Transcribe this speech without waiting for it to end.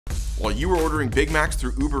While you were ordering Big Macs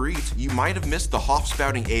through Uber Eats, you might have missed the Hoff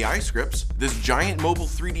spouting AI scripts, this giant mobile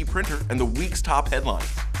 3D printer, and the week's top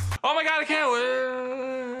headlines. Oh my god, I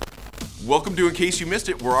can't wait! Welcome to In Case You Missed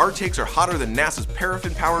It, where our takes are hotter than NASA's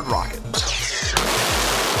paraffin-powered rocket.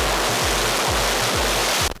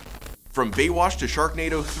 From Baywatch to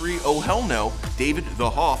Sharknado 3, oh hell no, David the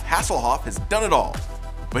Hoff Hasselhoff has done it all.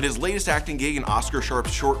 But his latest acting gig in Oscar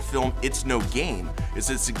Sharp's short film It's No Game is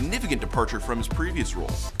a significant departure from his previous role.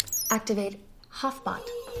 Activate Hoffbot.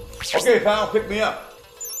 Okay, pal, pick me up.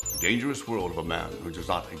 Dangerous world of a man who does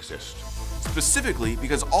not exist. Specifically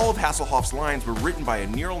because all of Hasselhoff's lines were written by a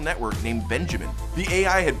neural network named Benjamin. The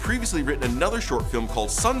AI had previously written another short film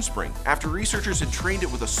called Sunspring after researchers had trained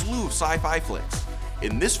it with a slew of sci-fi flicks.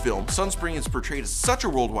 In this film, Sunspring is portrayed as such a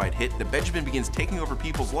worldwide hit that Benjamin begins taking over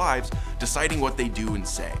people's lives, deciding what they do and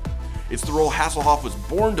say. It's the role Hasselhoff was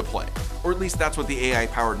born to play, or at least that's what the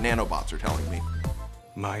AI-powered nanobots are telling me.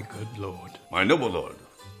 My good lord. My noble lord.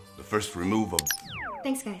 The first remove of...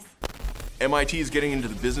 Thanks, guys. MIT is getting into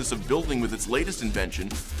the business of building with its latest invention,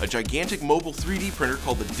 a gigantic mobile 3D printer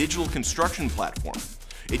called the Digital Construction Platform.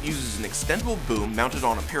 It uses an extendable boom mounted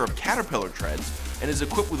on a pair of caterpillar treads and is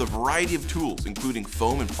equipped with a variety of tools, including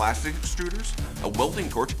foam and plastic extruders, a welding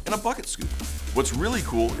torch, and a bucket scoop. What's really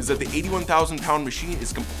cool is that the 81,000-pound machine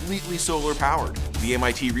is completely solar powered. The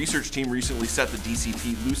MIT research team recently set the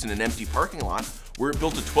DCP loose in an empty parking lot, where it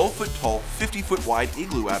built a 12-foot tall, 50-foot wide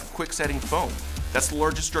igloo out of quick-setting foam. That's the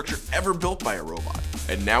largest structure ever built by a robot.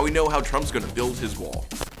 And now we know how Trump's gonna build his wall.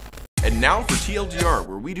 And now for TLDR,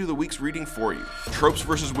 where we do the week's reading for you. Tropes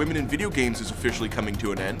versus women in video games is officially coming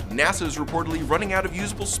to an end. NASA is reportedly running out of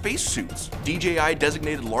usable spacesuits. DJI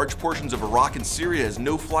designated large portions of Iraq and Syria as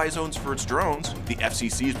no-fly zones for its drones. The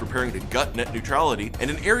FCC is preparing to gut net neutrality. And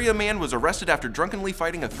an area man was arrested after drunkenly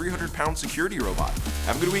fighting a 300-pound security robot.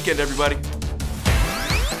 Have a good weekend, everybody.